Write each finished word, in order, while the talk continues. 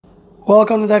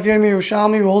Welcome to Daf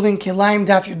Yerushalmi. We're holding Kilayim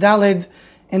Daf Yudalid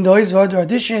in the Ois V'Adar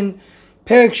edition,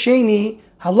 Perek Sheni,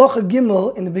 Halacha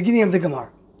Gimel, in the beginning of the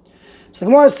Gemara. So the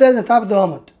Gemara says at the top of the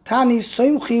Amud, Tani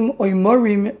Soimchim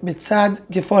Oimorim B'tzad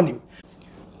Gefonim.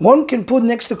 One can put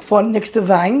next to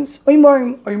vines,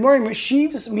 Oimorim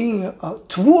sheaves, meaning a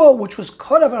tvua which was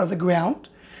cut up out of the ground.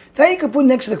 Then you can put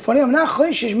next to the Gefonim. I'm not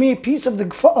choishish, meaning a piece of the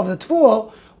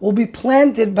tvua will be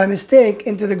planted by mistake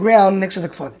into the ground next to the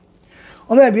Gefonim.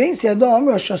 You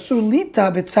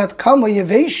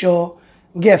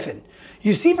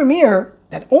see from here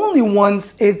that only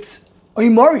once it's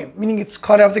oimorim, meaning it's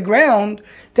cut out of the ground,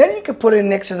 then you can put it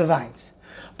next to the vines.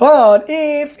 But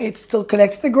if it's still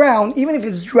connected to the ground, even if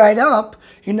it's dried up,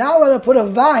 you're not allowed to put a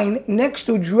vine next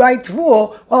to dry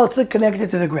tvua while it's still connected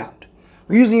to the ground.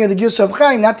 We're using here the Girsa of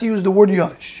Chaim not to use the word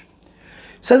yovish.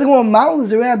 Says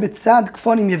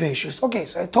okay,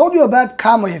 so I told you about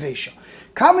kama yavesha.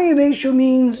 Kama yavesha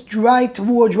means dry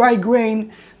tvua, dry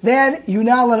grain, that you're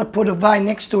not allowed to put a vine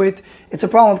next to it. It's a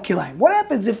problem of kilayim. What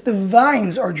happens if the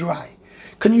vines are dry?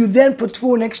 Can you then put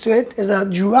tvua next to it? Is a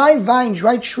dry vine,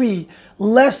 dry tree,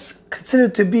 less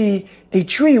considered to be a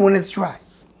tree when it's dry?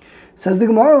 Says the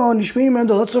Gemara, let's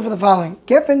go for the following.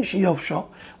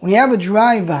 When you have a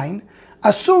dry vine,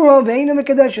 asura ve'eino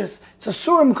mekadeshes. It's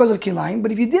asura because of kilayim,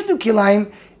 but if you did do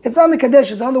kilayim, it's not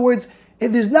mekadeshes. In other words,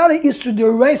 if there's not an issue the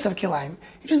race of kilayim,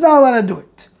 you're just not allowed to do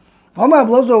it.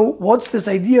 What's this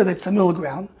idea that's a middle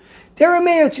ground?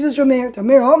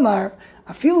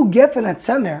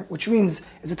 Which means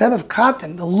it's a type of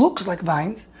cotton that looks like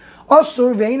vines.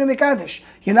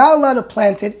 You're not allowed to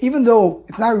plant it, even though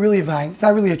it's not really a vine, it's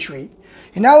not really a tree.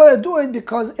 You're not allowed to do it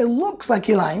because it looks like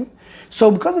kilayim. So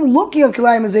because of looking of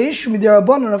kilayim is an issue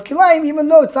mid'arabbanan of kilayim, even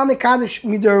though it's not mekadesh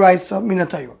mid'araisa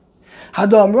minatayur.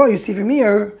 You see from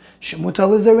here, you see from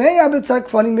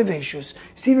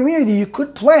here that you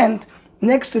could plant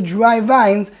next to dry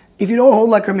vines if you don't hold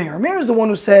like Rameir. Rameir is the one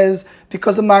who says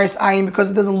because of Maris Ayin, because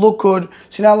it doesn't look good,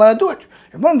 so you're not allowed to do it.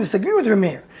 Everyone disagree with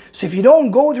Rameir. So if you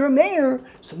don't go with Rameir,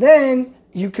 so then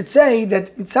you could say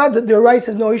that it's not that the rice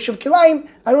has no issue of kilayim.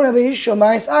 I don't have an issue of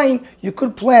Maris Ayin. You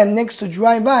could plant next to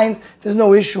dry vines. There's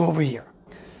no issue over here.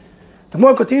 The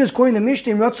more continues quoting the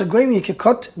Mishnah in Ratzah Goyim, you can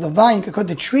cut the vine, you can cut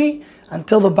the tree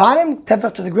until the bottom,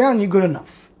 tefach to the ground, you're good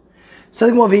enough.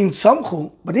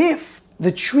 But if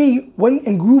the tree went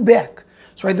and grew back,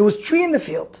 so right, there was a tree in the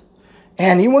field,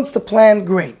 and he wants to plant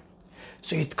grain.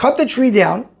 So he cut the tree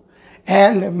down,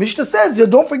 and the Mishnah says,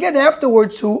 don't forget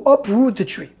afterwards to uproot the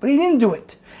tree. But he didn't do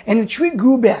it, and the tree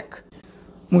grew back.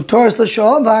 Meaning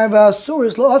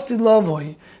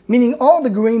all the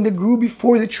grain that grew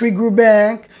before the tree grew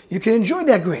back, you can enjoy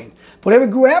that grain. Whatever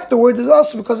grew afterwards is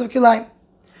also because of kilayim.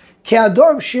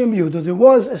 There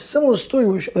was a similar story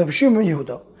with Rabbi Shimon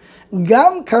Yehuda.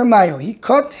 Gam Karmayo, he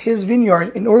cut his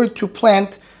vineyard in order to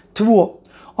plant tvua.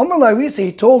 Amar Larisa,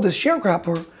 he told his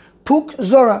sharecropper, Puk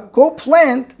Zora, go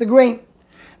plant the grain.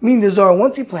 Meaning the Zora,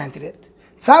 once he planted it,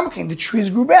 Tzamkin, the trees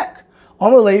grew back.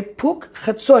 Amar Le, Puk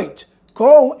Chatzoit,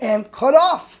 go and cut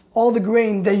off all the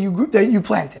grain that you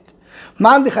planted.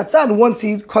 Man de Chatzad, once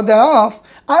he cut that off,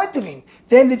 Artevin,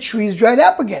 then the trees dried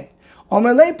up again.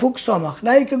 Amar Le, Puk Somach,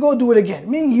 now you can go do it again.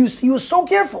 Meaning he was so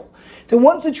careful that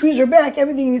once the trees are back,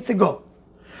 everything needs to go.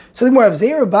 So the Gemara of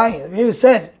Zeir Abaye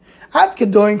said, Ad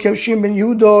Kedoin Kevshim ben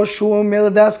Yehudo Shuam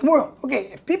Meladas Gemara. Okay,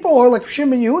 if people are like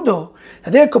Shimon ben Yehudo,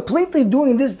 that they're completely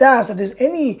doing this das, that there's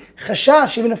any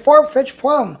chashash, even a far-fetched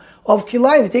problem of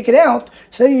kilayim, they take it out,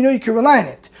 so then you know you can rely on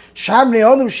it.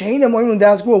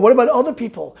 What about other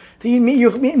people? There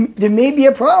may be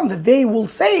a problem that they will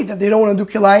say that they don't want to do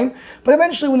kilayim, but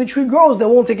eventually when the tree grows, they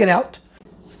won't take it out.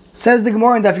 Says the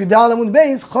Gemara in Daf Yudal Amud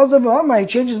Beis, Chazav V'Amar, he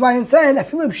changed his mind and said, I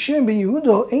feel like Shimon ben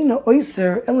Yehudo eino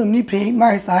oiser elam nipnei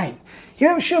maris ayin.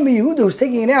 Here Shimon ben Yehudo is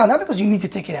taking it out, not because you need to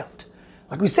take it out.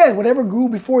 Like we said, whatever grew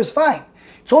before is fine.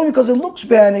 It's only because it looks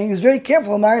bad and he was very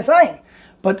careful of maris ayin.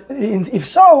 But if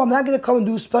so, I'm not going to come and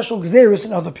do special gzeris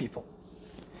in other people.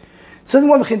 Says the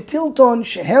Gemara, tilton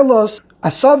shehelos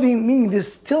asavim, meaning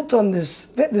this tilton,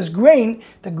 this grain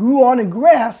that grew on in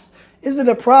grass, is it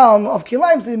a problem of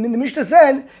kilayim? So the Mishnah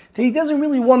said that he doesn't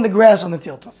really want the grass on the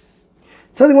tilton.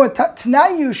 So there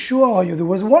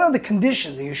was one of the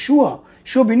conditions that Yeshua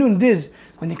ben Nun did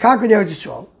when he conquered Eretz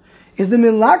Yisrael, is the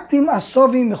milaktim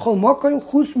asovim mechol mokoim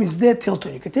chutz mizdeh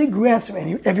tilton. You can take grass from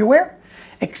everywhere,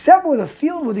 except with a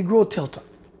field where they grow tilton.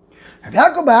 We're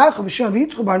talking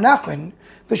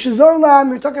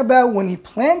about when he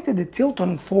planted the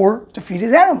tilton to feed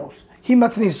his animals.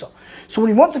 So when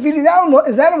he wants to feed his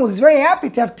animals, he's very happy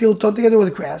to have tilton together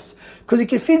with grass, because he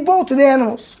can feed both to the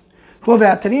animals. Well,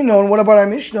 and what about our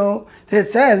Mishnah? That it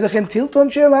says, that if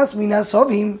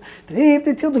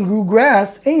the tilton grew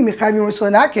grass, you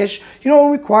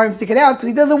don't require him to take it out because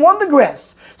he doesn't want the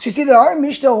grass. So you see that our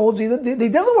Mishnah holds he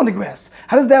doesn't want the grass.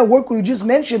 How does that work? We just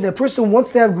mentioned the person wants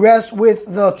to have grass with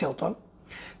the tilton.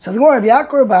 Says the Gemara,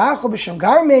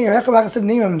 said the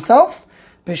name of himself,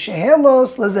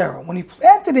 when he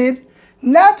planted it,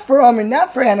 not for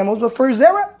animals, but for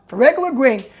zera, for regular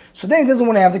grain. So then he doesn't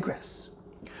want to have the grass.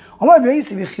 So you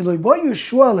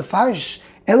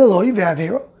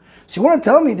want to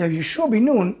tell me that Yeshua bin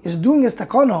Nun is doing his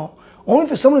takano only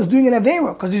for someone who's doing an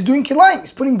aveiro, because he's doing kilayim,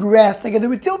 he's putting grass together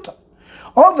with tilton.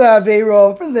 All the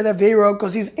aveiro, person that aveiro,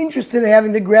 because he's interested in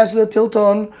having the grass with the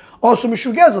tilton, also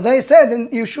Mishu Gezel. Then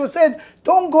Yeshua said,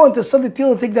 don't go into Sunday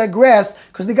Til and take that grass,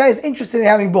 because the guy is interested in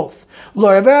having both. Lo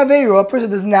aveiro, a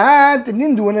person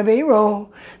didn't do an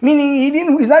aveiro, meaning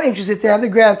he's not interested to have the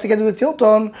grass together with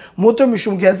tilton, mutar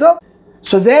Mishum Gezel.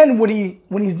 So then when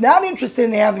he's not interested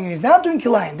in having it, he's not doing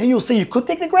kilayim, then you'll say you could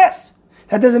take the grass.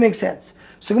 That doesn't make sense.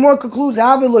 So Gemara concludes, it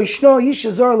doesn't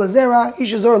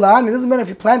matter if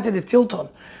you planted the tilton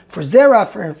for zera,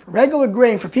 for regular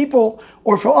grain, for people,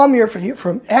 or for amir,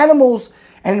 for animals.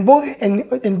 And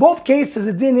in both cases,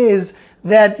 the din is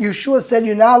that Yeshua said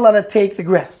you're not allowed to take the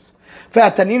grass.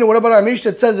 What about our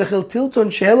Mishnah that says that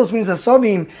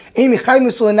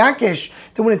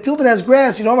when a tilton has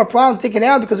grass, you don't have a problem taking it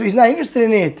out because he's not interested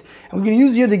in it. And we're going to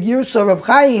use here the Girsa of Reb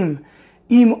Chaim.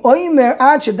 If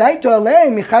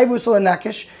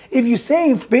you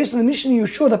say, based on the Mishnah, you're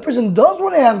sure the person does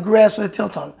want to have grass with a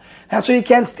tilton, that's why you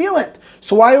can't steal it.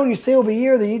 So why don't you say over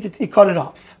here that you need to cut it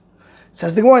off?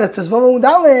 Says the Gemara that Tezvav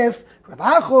Udalef, Rav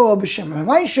Acho, B'Shem Rav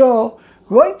Maisho,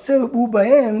 what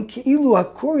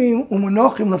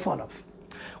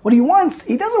he wants,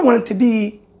 he doesn't want it to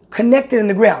be connected in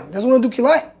the ground. He doesn't want to do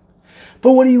kilayim.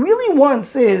 But what he really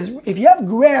wants is, if you have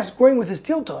grass growing with his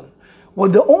tilton,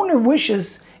 what the owner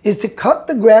wishes is to cut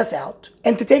the grass out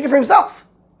and to take it for himself.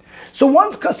 So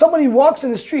once somebody walks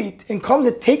in the street and comes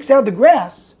and takes out the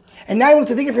grass, and now he wants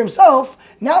to take it for himself,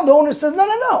 now the owner says,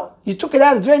 no, you took it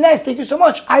out, it's very nice, thank you so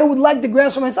much. I would like the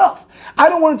grass for myself. I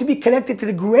don't want it to be connected to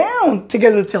the ground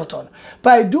together with tilton.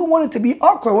 But I do want it to be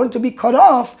awkward, I want it to be cut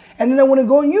off, and then I want to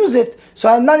go and use it. So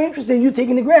I'm not interested in you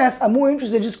taking the grass, I'm more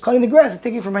interested in just cutting the grass and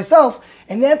taking it for myself.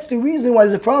 And that's the reason why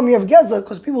there's a problem here of Geza,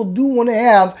 because people do want to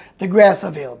have the grass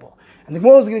available. And the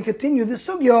Gemara is going to continue this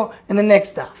sugya in the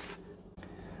next daf.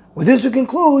 With this we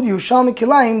conclude Yerushalmi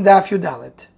Kilayim Daf Yudalet.